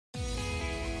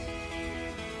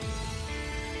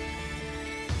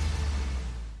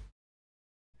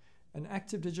An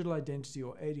Active Digital Identity,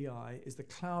 or ADI, is the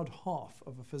cloud half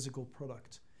of a physical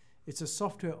product. It's a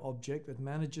software object that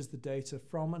manages the data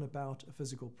from and about a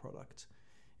physical product.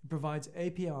 It provides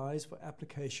APIs for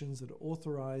applications that are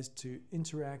authorized to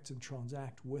interact and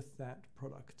transact with that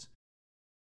product.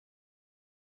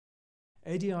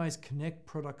 ADIs connect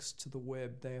products to the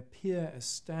web. They appear as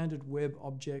standard web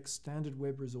objects, standard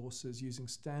web resources using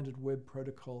standard web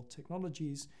protocol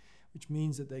technologies, which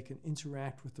means that they can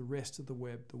interact with the rest of the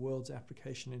web, the world's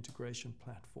application integration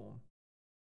platform.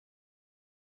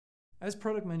 As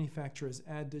product manufacturers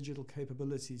add digital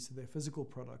capabilities to their physical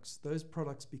products, those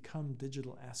products become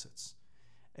digital assets.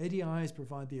 ADIs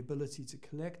provide the ability to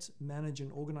collect, manage,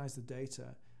 and organize the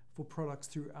data for products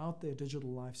throughout their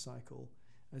digital lifecycle,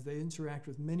 as they interact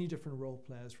with many different role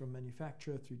players, from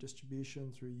manufacture through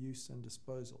distribution, through use and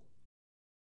disposal.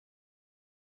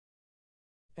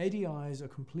 ADIs are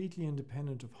completely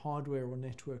independent of hardware or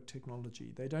network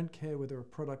technology. They don't care whether a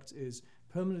product is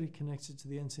permanently connected to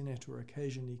the internet or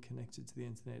occasionally connected to the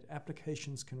internet.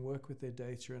 Applications can work with their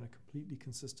data in a completely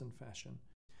consistent fashion.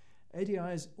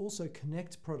 ADIs also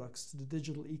connect products to the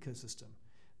digital ecosystem.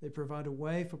 They provide a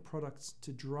way for products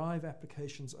to drive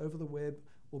applications over the web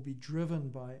or be driven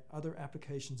by other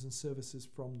applications and services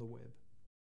from the web.